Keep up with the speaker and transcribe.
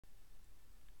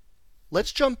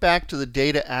Let's jump back to the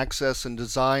data access and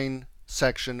design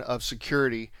section of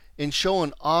security and show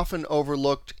an often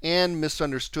overlooked and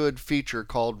misunderstood feature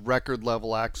called record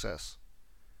level access.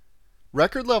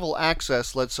 Record level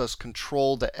access lets us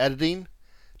control the editing,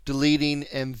 deleting,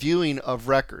 and viewing of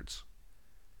records.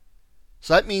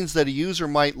 So that means that a user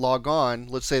might log on,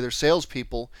 let's say they're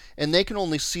salespeople, and they can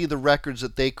only see the records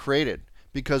that they created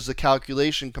because the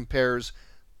calculation compares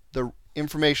the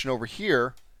information over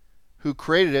here, who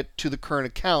created it, to the current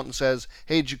account and says,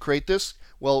 hey, did you create this?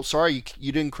 Well, sorry,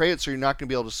 you didn't create it, so you're not going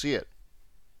to be able to see it.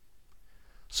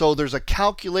 So there's a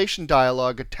calculation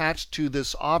dialog attached to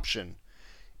this option,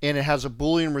 and it has a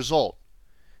Boolean result.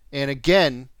 And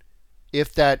again,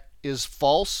 if that is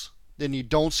false, then you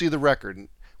don't see the record.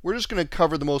 We're just going to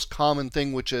cover the most common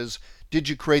thing, which is, did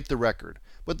you create the record?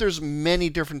 But there's many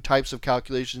different types of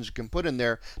calculations you can put in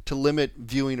there to limit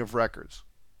viewing of records.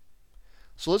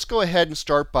 So let's go ahead and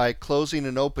start by closing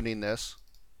and opening this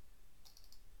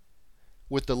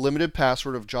with the limited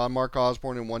password of John Mark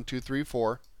Osborne and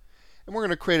 1234. And we're going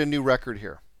to create a new record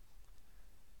here.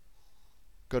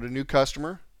 Go to New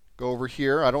Customer. Go over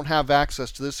here. I don't have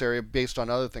access to this area based on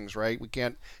other things, right? We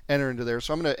can't enter into there.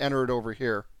 So I'm going to enter it over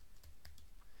here.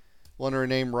 We'll enter a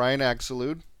name, Ryan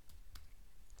Axelud.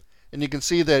 And you can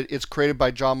see that it's created by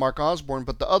John Mark Osborne,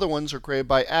 but the other ones are created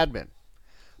by admin.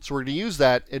 So we're going to use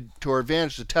that to our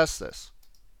advantage to test this.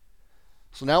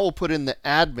 So now we'll put in the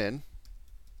admin.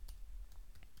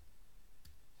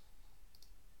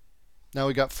 Now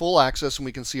we got full access and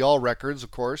we can see all records, of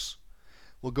course.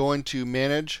 We'll go into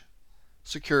Manage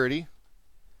Security,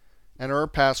 enter our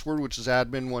password, which is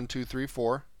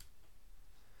admin1234.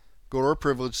 Go to our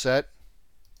privilege set,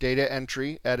 data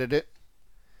entry, edit it.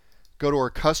 Go to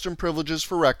our custom privileges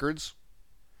for records,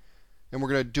 and we're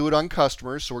going to do it on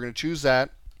customers, so we're going to choose that.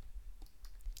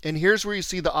 And here's where you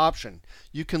see the option.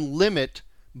 You can limit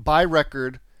by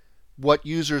record what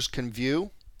users can view,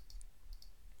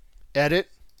 edit,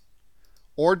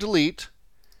 or delete,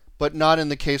 but not in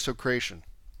the case of creation.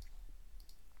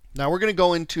 Now we're going to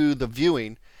go into the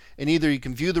viewing, and either you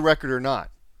can view the record or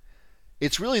not.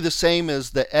 It's really the same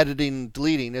as the editing and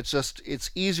deleting.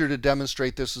 It's easier to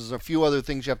demonstrate this. There's a few other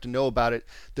things you have to know about it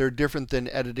that are different than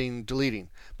editing and deleting.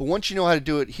 But once you know how to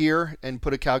do it here and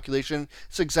put a calculation,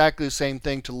 it's exactly the same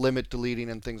thing to limit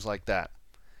deleting and things like that.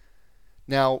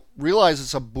 Now realize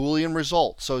it's a Boolean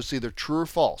result, so it's either true or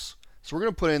false. So we're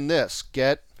going to put in this,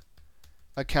 get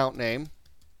account name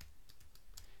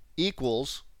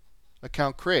equals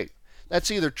account create. That's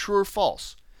either true or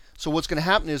false. So what's going to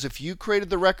happen is if you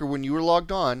created the record when you were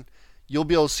logged on, you'll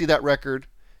be able to see that record.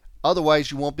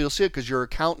 Otherwise, you won't be able to see it because your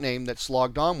account name that's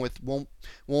logged on with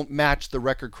won't match the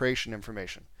record creation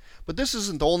information. But this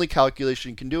isn't the only calculation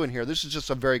you can do in here. This is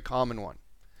just a very common one.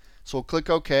 So we'll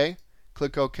click OK,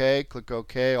 click OK, click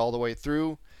OK all the way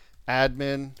through.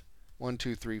 Admin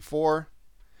 1234.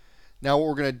 Now what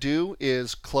we're going to do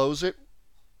is close it,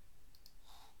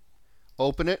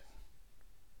 open it.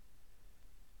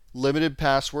 Limited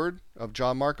password of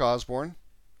John Mark Osborne.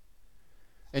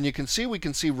 And you can see we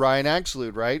can see Ryan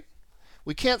Axelud, right?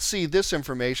 We can't see this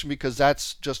information because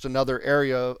that's just another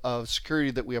area of security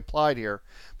that we applied here.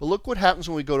 But look what happens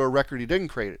when we go to a record he didn't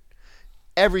create it.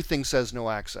 Everything says no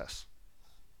access.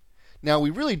 Now we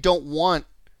really don't want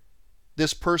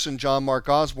this person, John Mark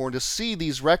Osborne, to see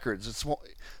these records. The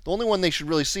only one they should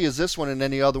really see is this one and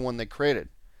any other one they created.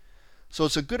 So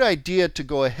it's a good idea to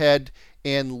go ahead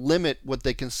and limit what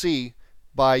they can see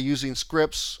by using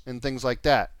scripts and things like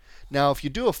that. Now if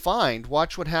you do a find,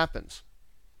 watch what happens.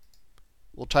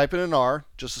 We'll type in an R,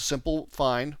 just a simple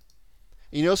find.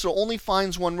 And you notice it only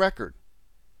finds one record.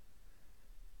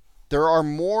 There are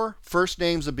more first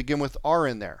names that begin with R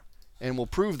in there. And we'll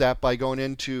prove that by going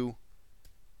into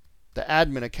the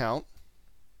admin account.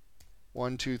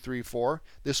 1234.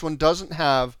 This one doesn't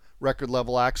have record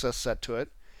level access set to it.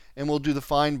 And we'll do the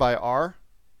find by R.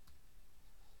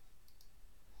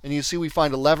 And you see we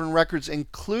find 11 records,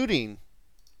 including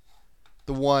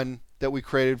the one that we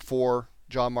created for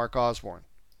John Mark Osborne.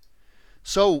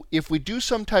 So if we do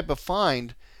some type of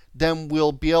find, then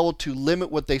we'll be able to limit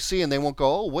what they see, and they won't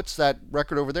go, oh, what's that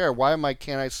record over there? Why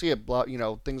can't I see it? Blah,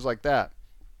 things like that.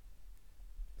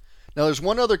 Now there's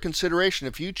one other consideration.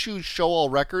 If you choose show all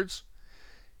records,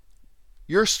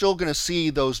 you're still going to see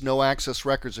those no access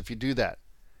records if you do that.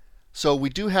 So we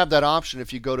do have that option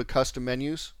if you go to custom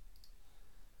menus.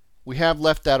 We have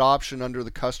left that option under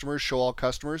the customers, show all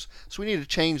customers. So we need to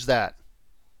change that.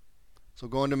 So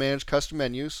go into manage custom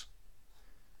menus.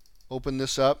 Open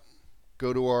this up.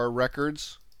 Go to our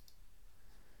records.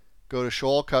 Go to show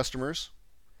all customers.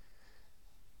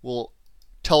 We'll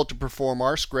tell it to perform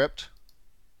our script.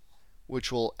 which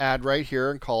we'll add right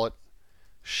here and call it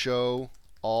show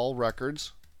all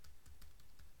records.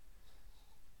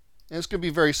 And it's going to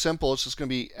be very simple. It's just going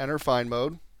to be enter find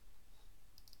mode,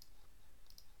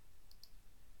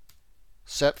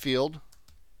 set field,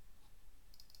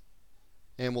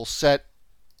 and we'll set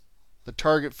the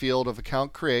target field of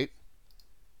account create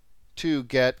to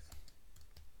get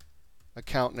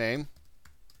account name.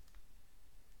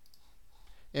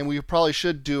 And we probably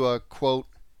should do a quote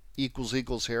equals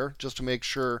equals here just to make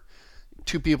sure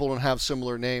two people don't have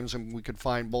similar names and we could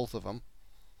find both of them.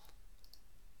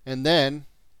 And then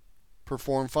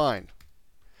perform find.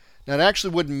 Now it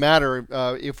actually wouldn't matter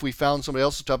if we found somebody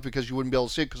else's stuff because you wouldn't be able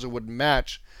to see it because it wouldn't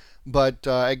match. But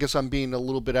I guess I'm being a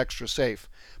little bit extra safe.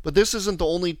 But this isn't the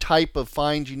only type of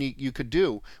find you could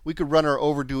do. We could run our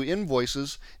overdue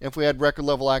invoices, and if we had record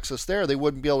level access there, they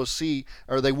wouldn't be able to see,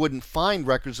 or they wouldn't find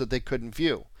records that they couldn't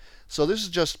view. So this is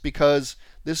just because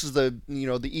this is the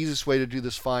the easiest way to do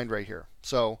this find right here.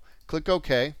 So click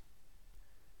OK,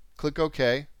 click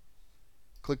OK,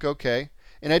 click OK.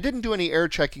 And I didn't do any error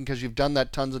checking because you've done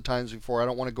that tons of times before. I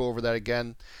don't want to go over that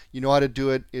again. You know how to do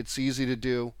it. It's easy to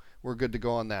do. We're good to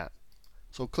go on that.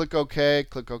 So click OK,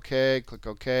 click OK, click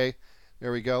OK.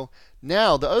 There we go.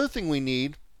 Now the other thing we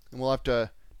need, and we'll have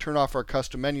to turn off our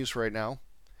custom menus right now.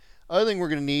 Other thing we're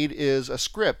going to need is a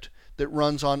script that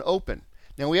runs on open.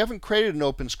 Now we haven't created an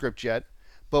open script yet,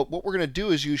 but what we're going to do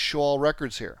is use show all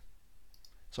records here.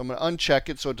 So I'm going to uncheck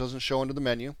it so it doesn't show into the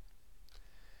menu.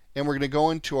 And we're going to go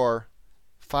into our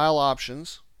file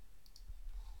options,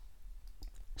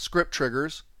 script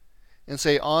triggers, and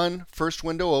say on first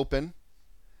window open,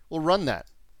 we'll run that.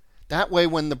 That way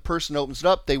when the person opens it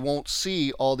up, they won't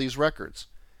see all these records.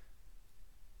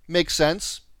 Makes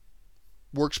sense.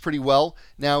 Works pretty well.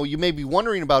 Now you may be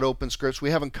wondering about open scripts.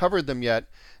 We haven't covered them yet,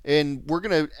 and we're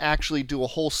going to actually do a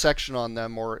whole section on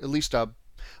them, or at least a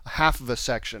half of a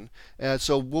section.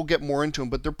 So we'll get more into them,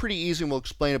 but they're pretty easy and we'll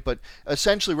explain it. But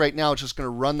essentially right now it's just going to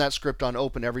run that script on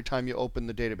open every time you open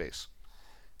the database.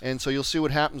 And so you'll see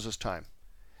what happens this time.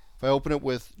 If I open it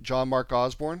with John Mark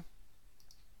Osborne,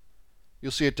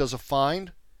 you'll see it does a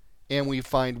find, and we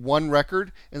find one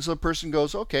record, and so the person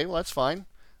goes, okay, well that's fine.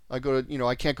 I go to,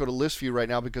 I can't go to list view right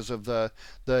now because of the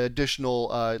additional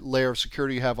layer of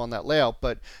security you have on that layout,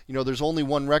 but there's only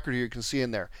one record here you can see in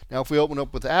there. Now if we open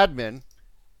up with admin,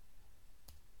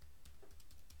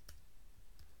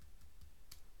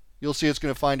 you'll see it's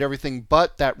going to find everything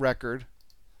but that record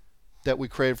that we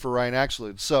created for Ryan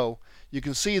Axelrod. So you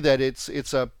can see that it's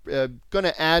going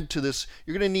to add to this.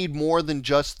 You're going to need more than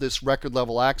just this record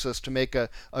level access to make a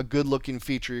good looking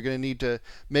feature. You're going to need to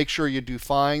make sure you do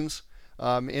finds.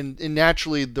 And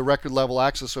naturally the record level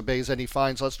access obeys any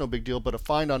find, so that's no big deal. But a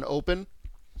find on open,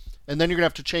 and then you're going to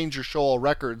have to change your show all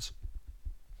records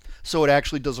so it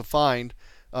actually does a find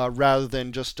rather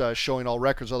than just showing all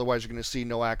records. Otherwise you're going to see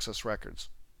no access records.